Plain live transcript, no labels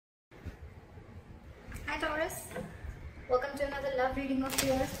Hi Taurus, welcome to another love reading of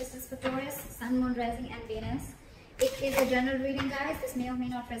yours. This is for Taurus, Sun, Moon, Rising and Venus. It is a general reading, guys. This may or may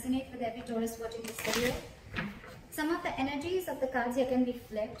not resonate with every Taurus watching this video. Some of the energies of the cards here can be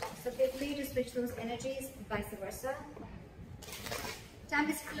flipped, so feel free to switch those energies, vice versa. Time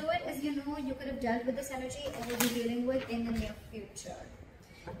is fluid, as you know. You could have dealt with this energy or will be dealing with in the near future.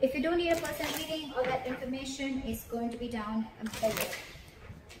 If you don't need a personal reading, all that information is going to be down below.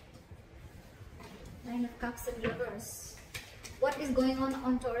 Nine of Cups in reverse. What is going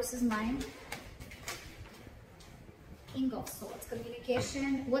on Taurus's mind? King of Swords.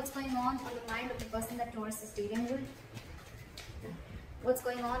 Communication. What's going on the mind of the person that Taurus is dealing with? What's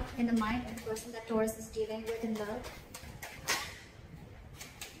going on in the mind of the person that Taurus is dealing with in love?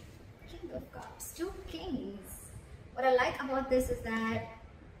 King of Cups. Two kings. What I like about this is that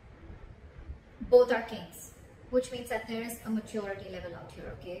both are kings, which means that there is a maturity level out here,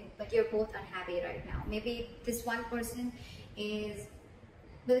 okay? But you're both unhappy right now. Maybe this one person is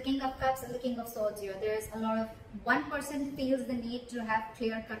with the King of Cups and the King of Swords here. There's a lot of, one person feels the need to have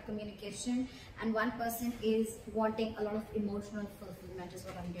clear-cut communication, and one person is wanting a lot of emotional fulfillment is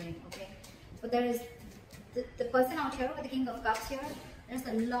what I'm hearing, okay? But there is the person out here with the King of Cups here, there's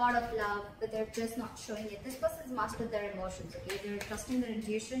a lot of love, but they're just not showing it. This person's mastered their emotions, okay? They're trusting their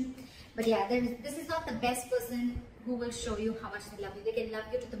intuition. But yeah, this is not the best person who will show you how much they love you. They can love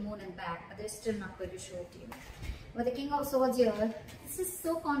you to the moon and back, but they're still not going to show it to you. With the King of Swords here, this is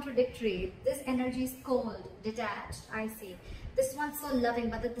so contradictory. This energy is cold, detached, I see. This one's so loving,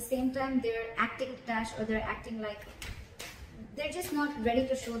 but at the same time, they're acting detached, or they're acting like they're just not ready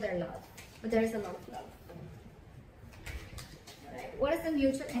to show their love. But there is a lot of love. Alright, what is the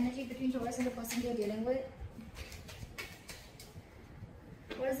mutual energy between Taurus and the person you're dealing with?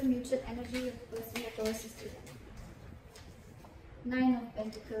 What is the mutual energy of the person that Taurus is dealing with? Nine of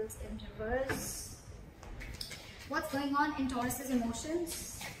Pentacles in reverse. What's going on in Taurus's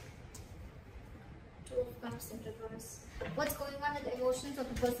emotions? Two of Cups in reverse. What's going on in the emotions of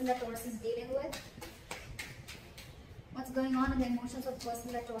the person that Taurus is dealing with? What's going on in the emotions of the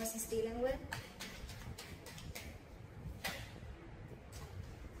person that Taurus is dealing with?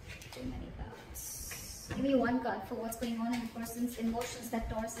 Too many cards. Give me one card for what's going on in the person's emotions that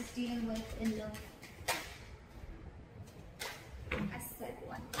Taurus is dealing with in love. I said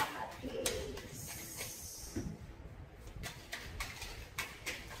one card, please.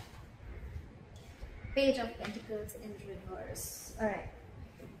 Page of Pentacles in reverse. Alright.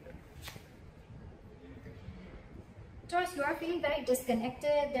 Taurus, you are feeling very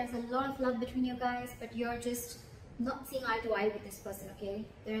disconnected. There's a lot of love between you guys, but you're just not seeing eye to eye with this person, okay?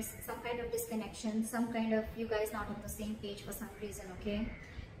 There's some kind of disconnection, some kind of you guys not on the same page for some reason, okay?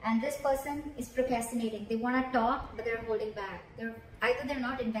 And this person is procrastinating. They want to talk, but they're holding back. Either they're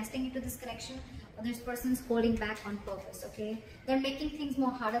not investing into this connection, or this person's holding back on purpose, okay? They're making things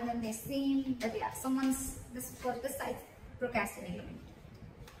more harder than they seem, but yeah, this side's procrastinating.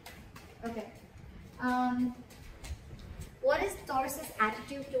 Okay. What is Taurus's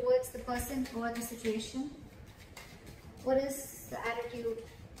attitude towards the person or the situation? What is the attitude?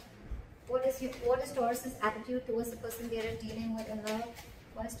 What is Taurus's attitude towards the person they are dealing with in love?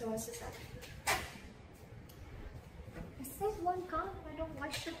 What is Taurus's attitude? I said one card. I don't know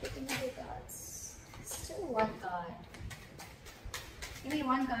why should I pick another cards. Still one card. Give me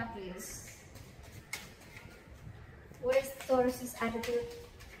one card, please. What is Taurus's attitude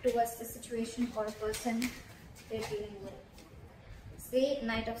towards the situation or a person they're dealing with? See,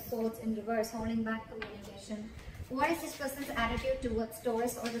 Knight of Swords in reverse, holding back communication. What is this person's attitude towards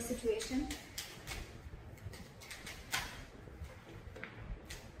Taurus or the situation?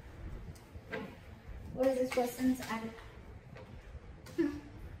 What is this person's attitude?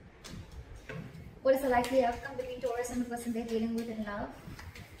 What is the likely outcome between Taurus and the person they're dealing with in love?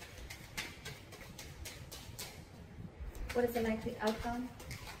 What is the likely outcome?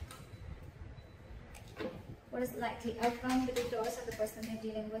 What is the likely outcome between Taurus and the person they're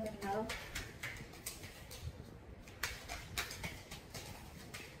dealing with in love?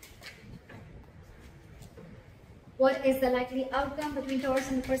 What is the likely outcome between Taurus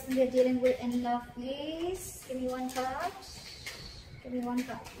and the person they're dealing with in love, please? Give me one card. Give me one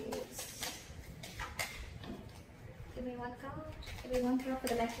card, please. Give me one card. Give me one card for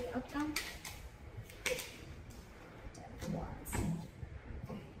the likely outcome. 10 of Wands.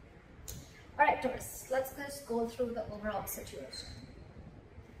 Alright, Taurus, let's just go through the overall situation.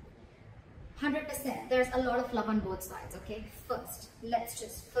 100%. There's a lot of love on both sides, okay? First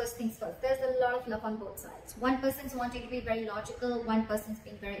things first. There's a lot of love on both sides. One person's wanting to be very logical, one person's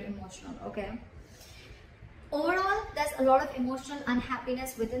being very emotional, okay? Overall, there's a lot of emotional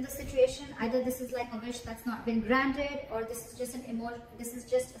unhappiness within the situation. Either this is like a wish that's not been granted, or this is just this is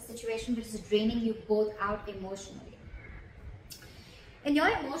just a situation which is draining you both out emotionally. In your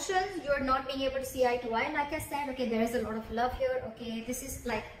emotions, you're not being able to see eye to eye. Like I said, okay, there is a lot of love here. Okay, this is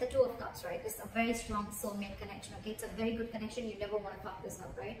like the Two of Cups, right? This is a very strong soulmate connection. Okay, it's a very good connection. You never want to fuck this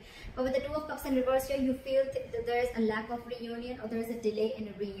up, right? But with the Two of Cups in reverse here, you feel that there is a lack of reunion, or there is a delay in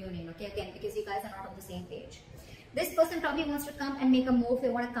a reunion. Okay, again, because you guys are not on the same page. This person probably wants to come and make a move. They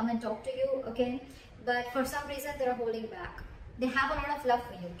want to come and talk to you. Okay, but for some reason they are holding back. They have a lot of love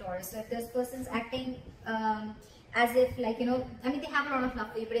for you, Taurus. So if this person's acting as if, like, you know, I mean, they have a lot of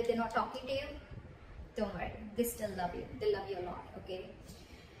love for you, but if they're not talking to you, don't worry, they still love you. They love you a lot. Okay,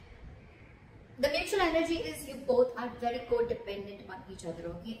 the mutual energy is you both are very codependent on each other.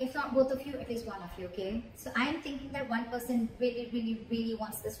 Okay, if not both of you, at least one of you. Okay, so I'm thinking that one person really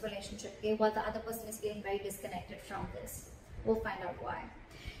wants this relationship, okay, while the other person is feeling very disconnected from this. We'll find out why.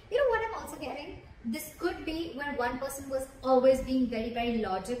 You know what I'm also getting? This could be where one person was always being very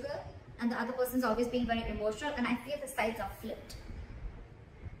logical, and the other person's always being very emotional, and I feel the sides are flipped.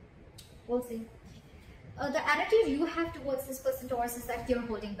 We'll see. The attitude you have towards this person, Taurus, is that you're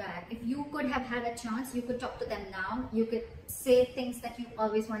holding back. If you could have had a chance, you could talk to them now. You could say things that you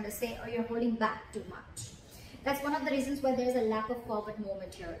always wanted to say, or you're holding back too much. That's one of the reasons why there is a lack of forward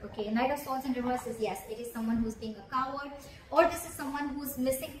movement here. Okay, Knight of Swords in reverse is, yes, it is someone who's being a coward, or this is someone who's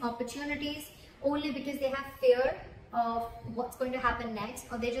missing opportunities only because they have fear of what's going to happen next,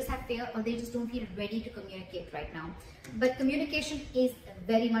 or they just have fear, or they just don't feel ready to communicate right now. But communication is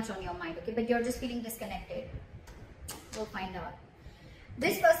very much on your mind, okay, but you're just feeling disconnected. We'll find out.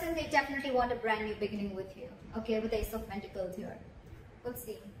 This person, they definitely want a brand new beginning with you, okay, with the Ace of Pentacles here. We'll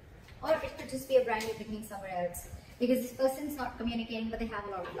see. Or it could just be a brand new beginning somewhere else, because this person's not communicating, but they have a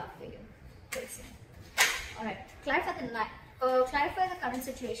lot of love for you. We'll see. Alright, clarify the current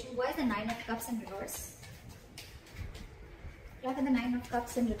situation. Why is the Nine of Cups in reverse? Clarify the Nine of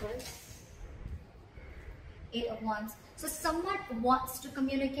Cups in reverse. Eight of Wands. So someone wants to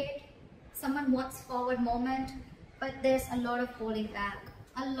communicate, someone wants forward moment, but there's a lot of holding back.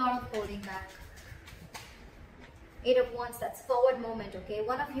 A lot of holding back. Eight of Wands, that's forward moment, okay?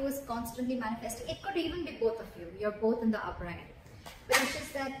 One of you is constantly manifesting. It could even be both of you. You're both in the upright. But it's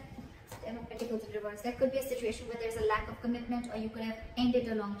just that Ten of Pentacles in reverse. There could be a situation where there's a lack of commitment, or you could have ended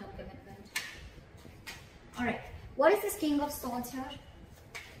a long-term commitment. Alright. What is this King of Swords here?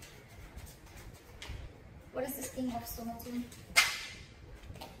 What is this King of Swords here?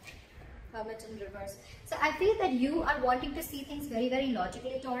 Hermit in reverse. So I feel that you are wanting to see things very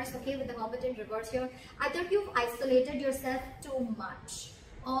logically, Taurus, okay, with the Hermit in reverse here. Either you've isolated yourself too much,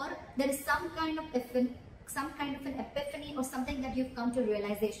 or there is some kind of an epiphany or something that you've come to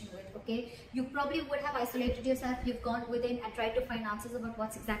realization with, okay? You probably would have isolated yourself, you've gone within and tried to find answers about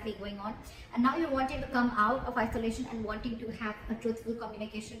what's exactly going on, and now you're wanting to come out of isolation and wanting to have a truthful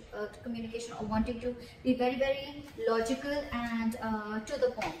communication, or wanting to be very logical and to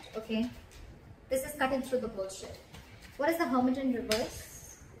the point, okay? This is cutting through the bullshit. What is the Hermit in reverse?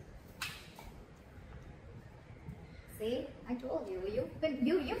 See, I told you,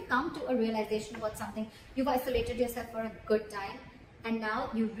 you've come to a realization about something. You've isolated yourself for a good time, and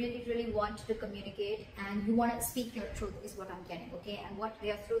now you really want to communicate, and you want to speak your truth is what I'm getting, okay? And what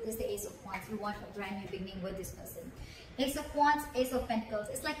your truth is the Ace of Wands. You want a brand new beginning with this person. Ace of Wands, Ace of Pentacles.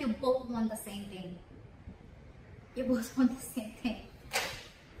 It's like you both want the same thing. You both want the same thing.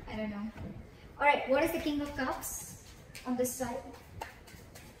 I don't know. Alright, what is the King of Cups on this side?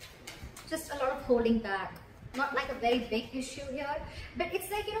 Just a lot of holding back. Not like a very big issue here, but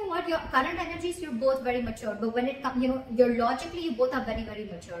it's like, you know what, your current energies, you're both very mature, but when it comes, you know, you're logically, you both are very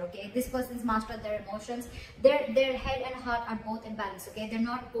mature, okay? This person's mastered their emotions, their head and heart are both in balance, okay? They're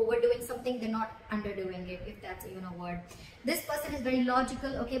not overdoing something, they're not underdoing it, if that's even a word. This person is very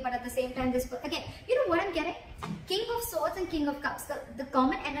logical, okay, but at the same time, this person, again, you know what I'm getting? King of Swords and King of Cups, the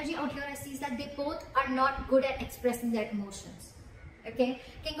common energy out here I see is that they both are not good at expressing their emotions. Okay,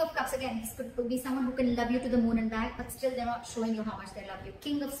 King of Cups, again, this could be someone who can love you to the moon and back, but still they're not showing you how much they love you.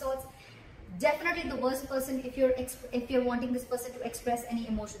 King of Swords, definitely the worst person if you're wanting this person to express any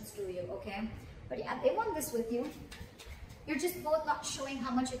emotions to you, okay? But yeah, they want this with you. You're just both not showing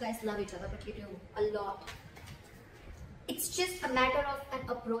how much you guys love each other, but you do a lot. It's just a matter of an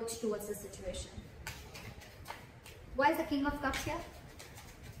approach towards the situation. Why is the King of Cups here?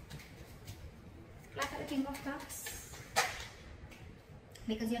 Clap at the King of Cups.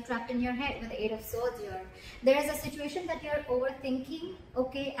 Because you're trapped in your head with the Eight of Swords here. There is a situation that you're overthinking,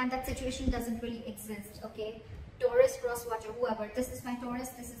 okay, and that situation doesn't really exist, okay. Taurus cross watcher, whoever. This is my Taurus,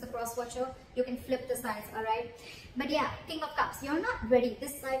 this is the cross watcher. You can flip the sides, alright? But yeah, King of Cups, you're not ready.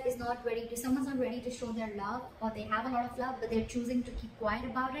 This side is not ready. Someone's not ready to show their love, or they have a lot of love, but they're choosing to keep quiet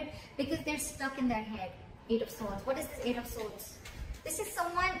about it because they're stuck in their head. Eight of Swords. What is this Eight of Swords? This is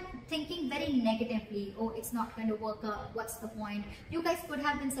someone thinking very negatively. Oh, it's not going to work out. What's the point? You guys could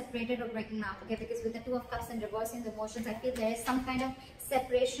have been separated or breaking up, okay? Because with the Two of Cups and reversing the emotions, I feel there is some kind of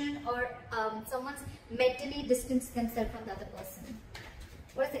separation, or someone's mentally distanced themselves from the other person.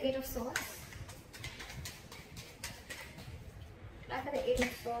 What is the Eight of Swords? Try for the Eight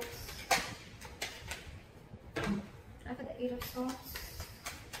of Swords. Try for the Eight of Swords.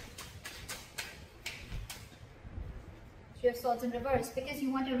 Three of Swords in reverse, because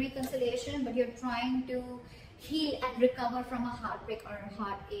you want a reconciliation, but you're trying to heal and recover from a heartbreak or a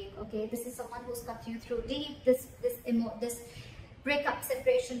heartache. Okay, this is someone who's cut you through deep. This breakup,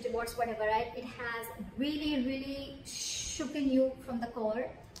 separation, divorce, whatever, right? It has really shooken you from the core,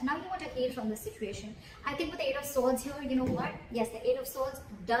 and now you want to heal from this situation. I think with the Eight of Swords here, you know what? Yes, the Eight of Swords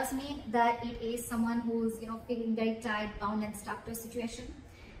does mean that it is someone who's, you know, feeling very tied, bound, and stuck to a situation.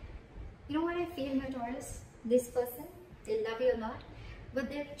 You know what I feel here, Taurus? This person, they love you a lot, but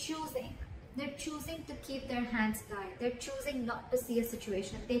they're choosing to keep their hands tied. They're choosing not to see a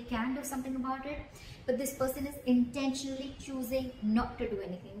situation. They can do something about it, but this person is intentionally choosing not to do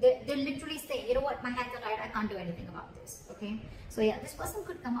anything. They're literally saying, you know what, my hands are tied, I can't do anything about this. Okay, so yeah, this person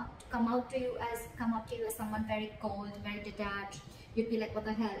could come up to you as someone very cold, very detached. You'd be like, what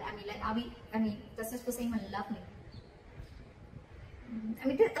the hell? I mean, does this person even love me? I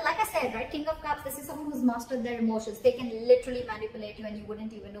mean, like I said, right, King of Cups, this is someone who's mastered their emotions. They can literally manipulate you, and you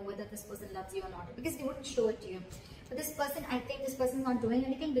wouldn't even know whether this person loves you or not, because they wouldn't show it to you. But this person, I think this person is not doing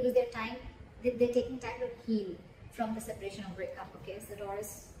anything because they're taking time to heal from the separation or breakup. Okay, so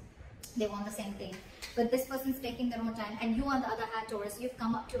Taurus, they want the same thing, but this person's taking their own time. And you, on the other hand, Taurus, you've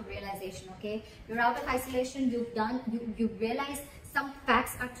come up to a realization. Okay, you're out of isolation. You realize some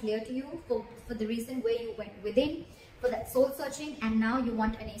facts are clear to you for the reason where you went within, for that soul searching, and now you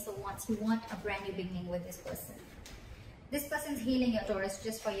want an Ace of Wands. You want a brand new beginning with this person. This person's healing your Taurus,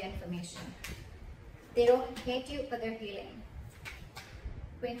 just for your information. They don't hate you, but they're healing.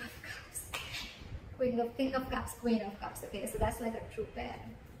 Queen of Cups. King of Cups, Queen of Cups. Okay, so that's like a true pair.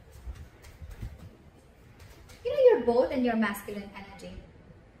 You know, you're both in your masculine energy.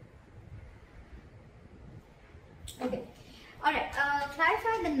 Okay. Alright,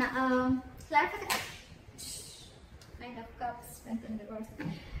 clarify the Nine of Cups, Strength in reverse.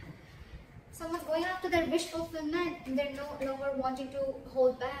 Someone's going after their wish fulfillment, and they're no longer wanting to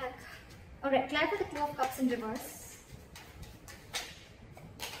hold back. Alright, clarify the Two of Cups in reverse.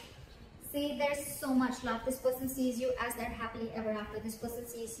 See, there's so much love. This person sees you as their happily ever after. This person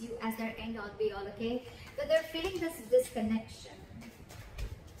sees you as their end all be all, okay? But they're feeling this disconnection.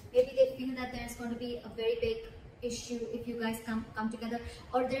 Maybe they feel that there's going to be a very big issue if you guys come together,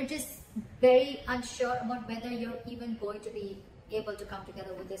 or they're just very unsure about whether you're even going to be able to come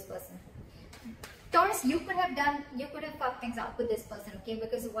together with this person. Taurus, you could have fucked things up with this person, okay?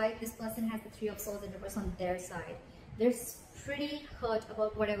 Because why? This person has the Three of Swords in reverse on their side. They're pretty hurt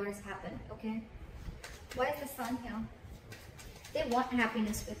about whatever has happened, okay? Why is the Sun here? They want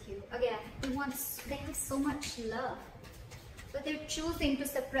happiness with you. Again, they have so much love, but they're choosing to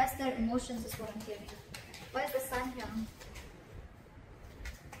suppress their emotions, is what I'm hearing. Why is the Sun here?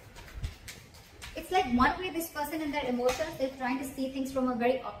 It's like one way this person in their emotions, they're trying to see things from a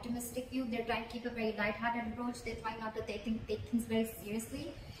very optimistic view. They're trying to keep a very light-hearted approach. They're trying not to take things very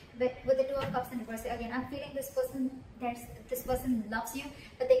seriously. But with the Two of Cups in reverse, again, I'm feeling this person loves you,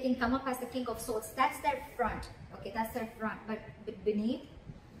 but they can come up as the King of Swords. That's their front. Okay, that's their front. But beneath,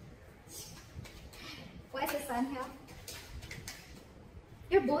 why is the Sun here?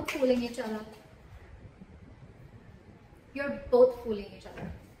 You're both fooling each other. You're both fooling each other.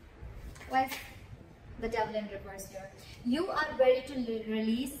 Why is the Devil in reverse here? You are ready to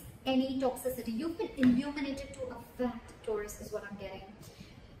release any toxicity. You've been illuminated to a fact, Taurus, is what I'm getting.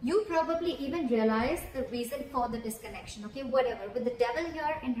 You probably even realize the reason for the disconnection, okay? Whatever. With the Devil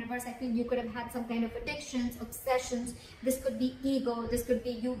here in reverse, I feel you could have had some kind of addictions, obsessions. This could be ego. This could be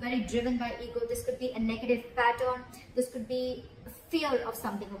you very driven by ego. This could be a negative pattern. This could be fear of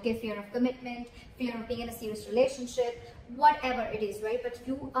something, okay? Fear of commitment, fear of being in a serious relationship, whatever it is, right? But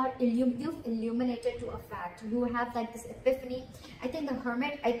you've illuminated to a fact. You have like this epiphany. I think the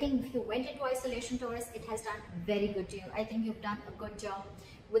Hermit, I think if you went into isolation, Taurus, it has done very good to you. I think you've done a good job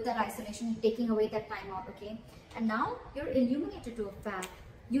with that isolation, taking away that time out, okay? And now you're illuminated to a fact.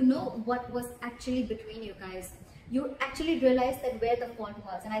 You know what was actually between you guys. you actually realize that where the fault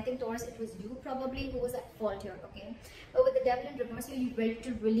was. And I think Taurus, it was you probably who was at fault here, okay? But with the devil in reverse, you're ready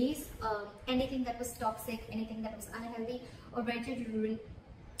to release anything that was toxic, anything that was unhealthy, or ready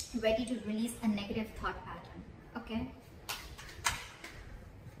to release a negative thought pattern, okay?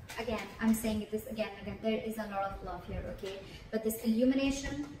 Again, I'm saying this again and again, there is a lot of love here, okay? But this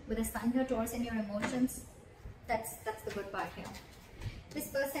illumination with the sun here, Taurus, in your emotions, that's the good part here. This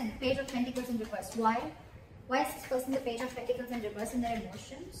person, Page of Pentacles in reverse. Why? Why is this person the Page of Pentacles in reverse in their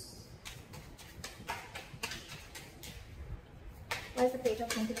emotions? Why is the Page of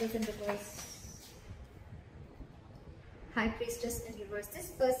Pentacles in reverse? High Priestess in reverse. This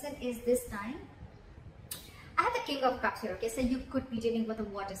person is this time. I have the King of Cups here, okay? So you could be dealing with a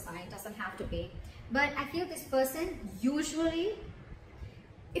water sign, doesn't have to be. But I feel this person usually,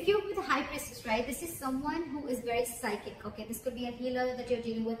 if you're with a High Priestess, right, this is someone who is very psychic, okay? This could be a healer that you're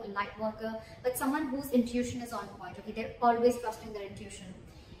dealing with, a light worker, but someone whose intuition is on point, okay? They're always trusting their intuition.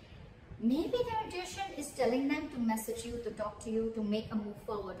 Maybe their intuition is telling them to message you, to talk to you, to make a move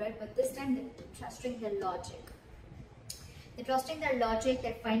forward, right? But this time they're trusting their logic. They're trusting their logic,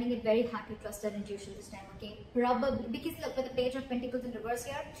 they're finding it very hard to trust their intuition this time, okay? Probably, because look, with the Page of Pentacles in reverse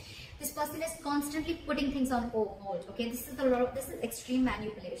here, this person is constantly putting things on hold, okay? This is extreme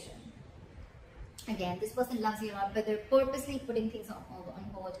manipulation. Again, this person loves you a lot, but they're purposely putting things on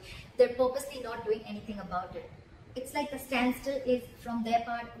hold. They're purposely not doing anything about it. It's like the standstill is from their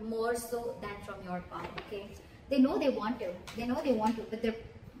part more so than from your part, okay? They know they want to, but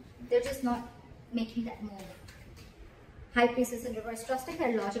they're just not making that move. High Priestess in reverse, trusting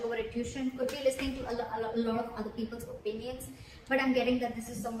their logic over intuition, could be listening to a lot of other people's opinions, but I'm getting that this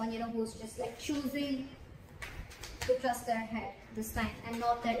is someone, you know, who's just like choosing to trust their head this time and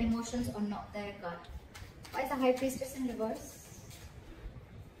not their emotions or not their gut. Why is the High Priestess in reverse?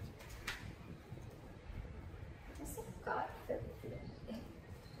 What's a card?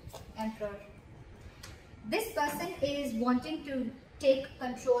 Emperor. This person is wanting to take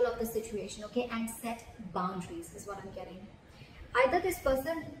control of the situation, okay, and set boundaries is what I'm getting. Either this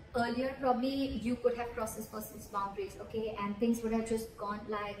person earlier, probably you could have crossed this person's boundaries, okay, and things would have just gone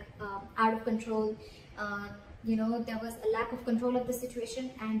like out of control. You know, there was a lack of control of the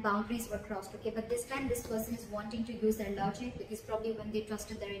situation and boundaries were crossed, okay? But this time this person is wanting to use their logic, because probably when they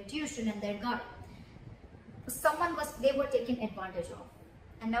trusted their intuition and their gut, they were taken advantage of.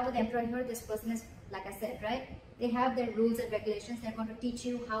 And now with the Emperor here, this person is, like I said, right? They have their rules and regulations. They're going to teach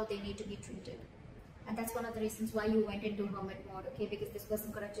you how they need to be treated. And that's one of the reasons why you went into hermit mode, okay? Because this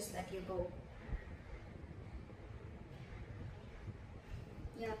person could have just let you go.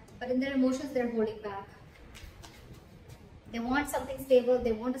 Yeah, but in their emotions, they're holding back. They want something stable.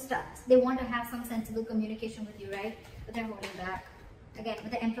 They want to have some sensible communication with you, right? But they're holding back. Again,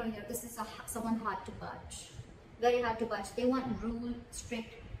 with the Emperor here, this is someone hard to budge. Very hard to budge. They want rule,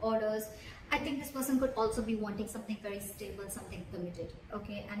 strict orders. I think this person could also be wanting something very stable, something committed,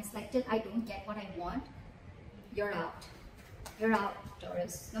 okay? And it's like, till I don't get what I want, you're out. You're out,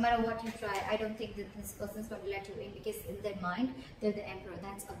 Taurus. No matter what you try, I don't think that this person's going to let you in, because in their mind, they're the Emperor.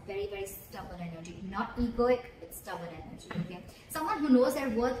 That's a very, very stubborn energy. Not egoic, but stubborn energy, okay? Someone who knows their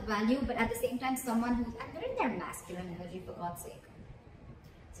worth, value, but at the same time, someone who's, and they're in their masculine energy, for God's sake.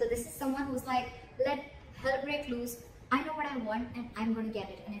 So this is someone who's like, let hell break loose. I know what I want and I'm going to get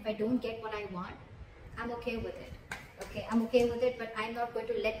it. And if I don't get what I want, I'm okay with it. Okay, I'm okay with it, but I'm not going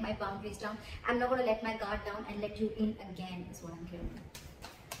to let my boundaries down. I'm not going to let my guard down and let you in again, is what I'm hearing.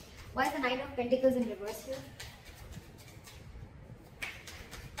 Why is the Knight of Pentacles in reverse here?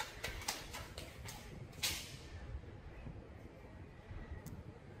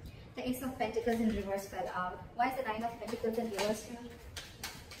 The Ace of Pentacles in reverse fell out. Why is the Nine of Pentacles in reverse here?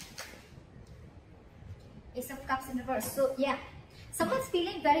 Ace of Cups in reverse. So yeah, someone's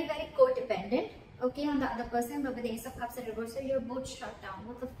feeling very, very codependent, okay, on the other person, but with the Ace of Cups in reverse, so you're both shut down.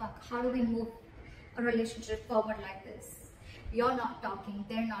 What the fuck? How do we move a relationship forward like this? You're not talking,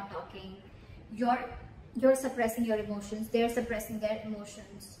 they're not talking. You're suppressing your emotions, they're suppressing their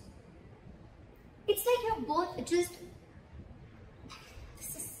emotions. It's like you're both just,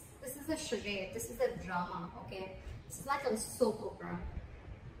 this is a charade, this is a drama, okay? This is like a soap opera.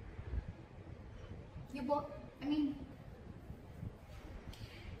 You both, I mean,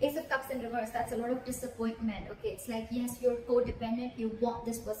 Ace of Cups in reverse, that's a lot of disappointment, okay? It's like, yes, you're codependent, you want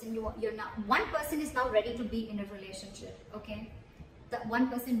this person, you're not. One person is now ready to be in a relationship, okay? That one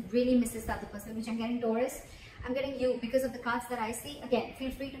person really misses the other person, which I'm getting Taurus. I'm getting you because of the cards that I see. Again,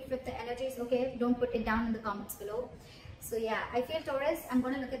 feel free to flip the energies, okay? Don't put it down in the comments below. So yeah, I feel Taurus, I'm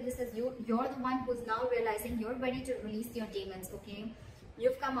going to look at this as you're the one who's now realizing you're ready to release your demons, okay?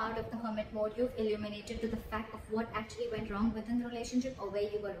 You've come out of the hermit mode. You've illuminated to the fact of what actually went wrong within the relationship or where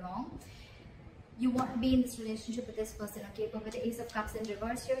you were wrong. You want to be in this relationship with this person, okay? But with the Ace of Cups in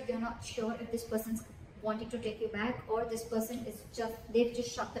reverse here, you're not sure if this person's wanting to take you back, or this person is just, they've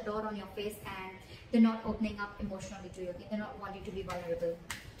just shut the door on your face and they're not opening up emotionally to you, okay? They're not wanting to be vulnerable.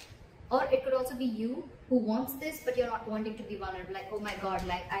 Or it could also be you who wants this, but you're not wanting to be vulnerable. Like, oh my God,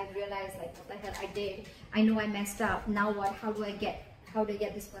 like I realized like what the hell I did. I know I messed up. Now what? How do I get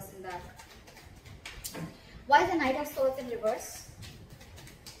this person back? Why is the Knight of Swords in reverse?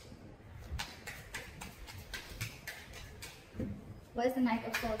 Why is the Knight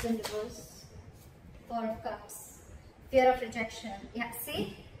of Swords in reverse? Four of Cups. Fear of rejection. Yeah,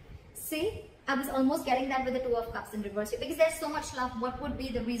 see? See? I was almost getting that with the Two of Cups in reverse. Because there's so much love. What would be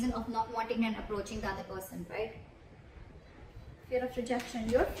the reason of not wanting and approaching the other person, right? Fear of rejection.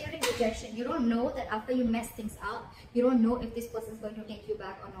 You're fearing rejection. You don't know that after you mess things up, you don't know if this person is going to take you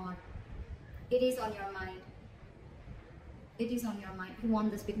back or not. It is on your mind. It is on your mind. You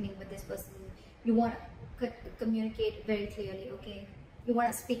want this beginning with this person. You want to communicate very clearly, okay? You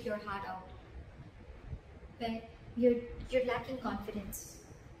want to speak your heart out. But you're lacking confidence.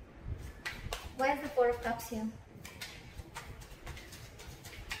 Why is the Four of Cups here?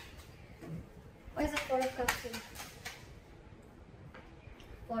 Why is the Four of Cups here?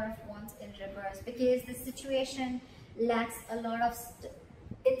 Four of Wands in reverse. Because the situation lacks a lot of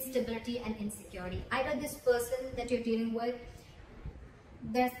instability and insecurity. Either this person that you're dealing with,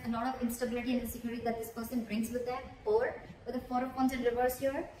 there's a lot of instability and insecurity that this person brings with them, or with the Four of Wands in reverse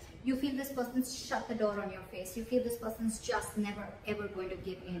here, you feel this person's shut the door on your face. You feel this person's just never ever going to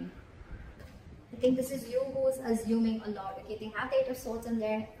give in. I think this is you who is assuming a lot. Okay, they have the Eight of Swords on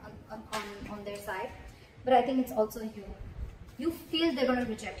their side, but I think it's also you. You feel they're going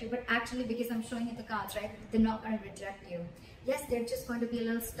to reject you, but actually, because I'm showing you the cards, right, they're not going to reject you. Yes, they're just going to be a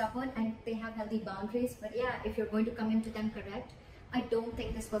little stubborn and they have healthy boundaries, but yeah, if you're going to come into them correct, I don't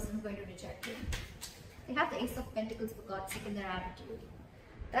think this person is going to reject you. They have the Ace of Pentacles, for God's sake, in their attitude.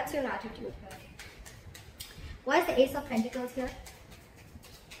 That's your attitude here. Why is the Ace of Pentacles here?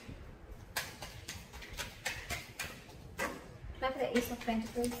 Try for the Ace of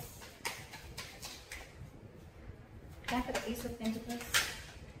Pentacles. Try for the Ace of Pentacles.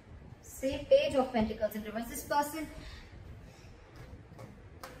 Say Page of Pentacles in reverse. This person,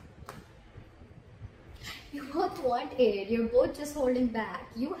 you both want it. You're both just holding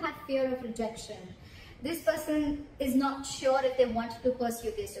back. You have fear of rejection. This person is not sure if they want to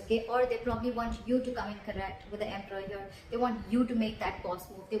pursue this, okay? Or they probably want you to come in correct with the Emperor here. They want you to make that boss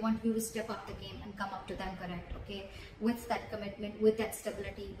move. They want you to step up the game and come up to them correct, okay? With that commitment, with that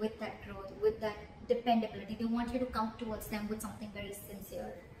stability, with that growth, with that dependability. They want you to come towards them with something very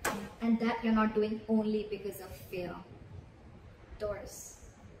sincere. And that you're not doing only because of fear. Taurus.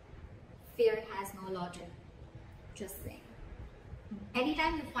 Fear has no logic. Just saying.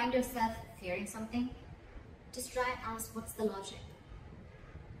 Anytime you find yourself fearing something, just try and ask, what's the logic?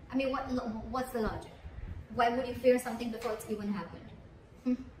 I mean, what's the logic? Why would you fear something before it's even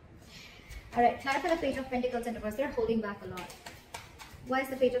happened? Alright, try for the Page of Pentacles in reverse. They're holding back a lot. Why is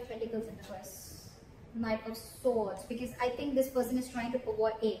the Page of Pentacles in reverse? Knight of Swords. Because I think this person is trying to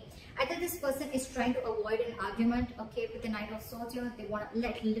avoid either this person is trying to avoid an argument, okay, with the Knight of Swords here. They want to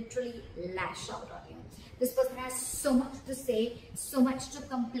literally lash out on you. This person has so much to say, so much to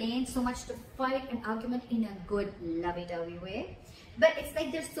complain, so much to fight an argument in a good, lovey-dovey way. But it's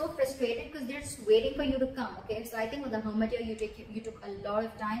like they're so frustrated because they're just waiting for you to come, okay? So I think with the Hermit here, you took a lot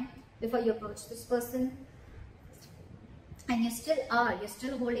of time before you approached this person. And you still are. You're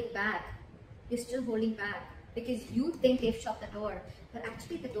still holding back. You're still holding back because you think they've shut the door. But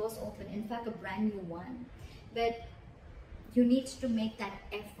actually the door's open. In fact, a brand new one. But you need to make that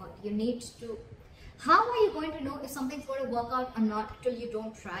effort. You need to... How are you going to know if something's going to work out or not till you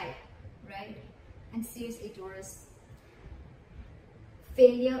don't try, right? And seriously, Taurus,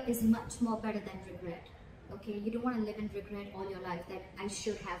 failure is much more better than regret, okay? You don't want to live in regret all your life that I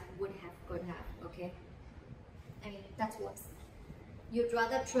should have, would have, could have, okay? I mean, that's worse. You'd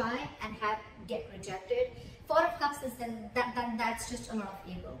rather try and get rejected. Four of Cups is then that's just a lot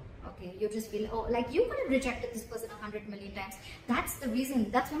of ego. Okay, you just feel, oh, like you could have rejected this person 100 million times. That's the reason.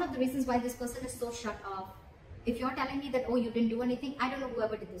 That's one of the reasons why this person is so shut off. If you're telling me that, oh, you didn't do anything, I don't know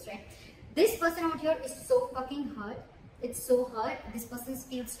whoever did this, right? This person out here is so fucking hurt. It's so hurt. This person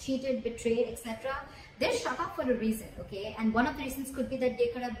feels cheated, betrayed, etc. They're shut off for a reason, okay? And one of the reasons could be that they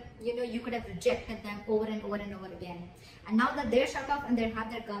could have, you could have rejected them over and over and over again. And now that they're shut off and they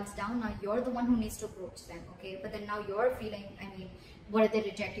have their guards down, now you're the one who needs to approach them, okay? But then now you're feeling, I mean, what if they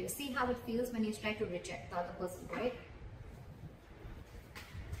reject you? See how it feels when you try to reject the other person, right?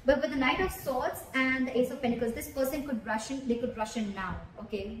 But with the Knight of Swords and the Ace of Pentacles, this person could rush in. They could rush in now.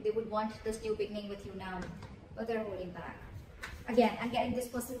 Okay, they would want this new beginning with you now, but they're holding back. Again, I'm getting this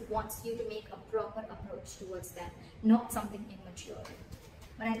person wants you to make a proper approach towards them, not something immature.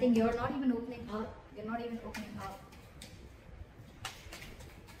 But I think you're not even opening up. You're not even opening up.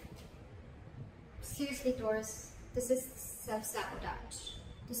 Seriously, Taurus, this is self-sabotage.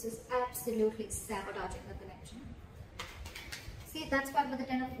 This is absolutely sabotaging the connection. See, that's why with the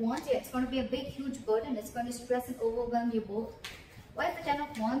Ten of Wands here, it's going to be a big, huge burden. It's going to stress and overwhelm you both. Why is the Ten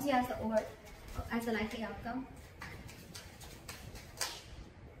of Wands here as the likely outcome?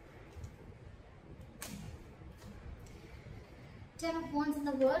 Ten of Wands in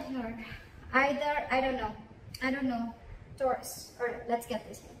the World here. Either, I don't know, Taurus. Alright, let's get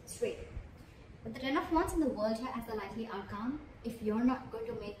this straight. But the Ten of Wands in the World here as the likely outcome, if you're not going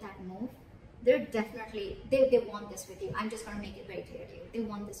to make that move, they're definitely, they want this with you. I'm just going to make it very clear to you. They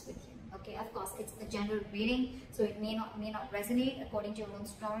want this with you. Okay, of course, it's a general reading, so it may not resonate according to your own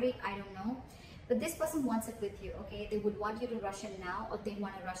story. I don't know. But this person wants it with you, okay? They would want you to rush in now, or they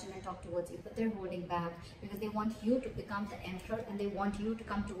want to rush in and talk towards you, but they're holding back because they want you to become the emperor, and they want you to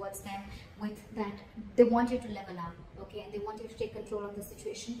come towards them with that. They want you to level up, okay? And they want you to take control of the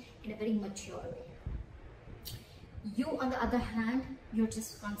situation in a very mature way. You, on the other hand, you're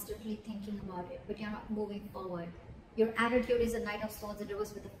just constantly thinking about it, but you're not moving forward. Your attitude is a Knight of Swords, and it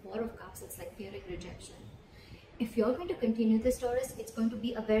was with the Four of Cups. It's like fearing rejection. If you're going to continue this, Taurus, it's going to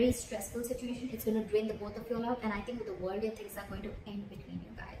be a very stressful situation. It's going to drain the both of you out, and I think with the world, things are going to end between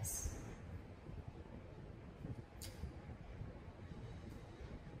you guys.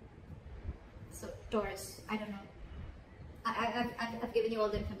 So, Taurus, I don't know. I've given you all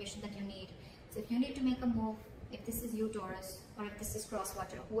the information that you need. So, if you need to make a move, if this is you, Taurus, or if this is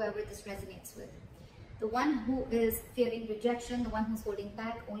cross-watcher, whoever this resonates with, the one who is fearing rejection, the one who's holding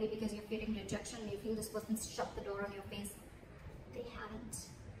back only because you're fearing rejection, you feel this person's shut the door on your face, they haven't.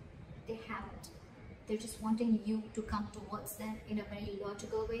 They haven't. They're just wanting you to come towards them in a very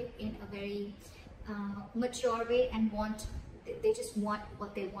logical way, in a very mature way, and they just want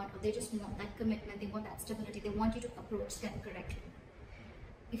what they want, or they just want that commitment, they want that stability, they want you to approach them correctly.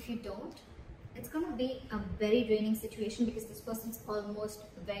 If you don't, it's going to be a very draining situation because this person's almost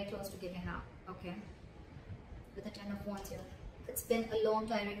very close to giving up, okay? With the Ten of Wands here, it's been a long,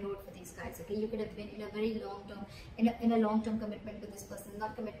 tiring road for these guys, okay? You could have been in a very long-term, in a long-term commitment with this person,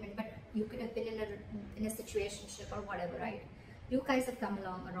 not commitment, but you could have been in a situationship or whatever, right? You guys have come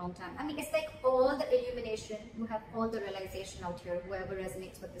along a long time. I mean, it's like all the illumination, you have all the realization out here, whoever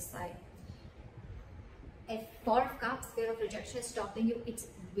resonates with this side. If Four of Cups, fear of rejection is stopping you, it's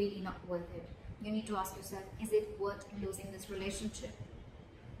really not worth it. You need to ask yourself, is it worth losing this relationship?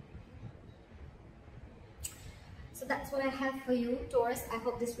 So that's what I have for you, Taurus. I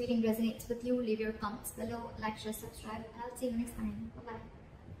hope this reading resonates with you. Leave your comments below, like, share, subscribe, and I'll see you next time. Bye-bye.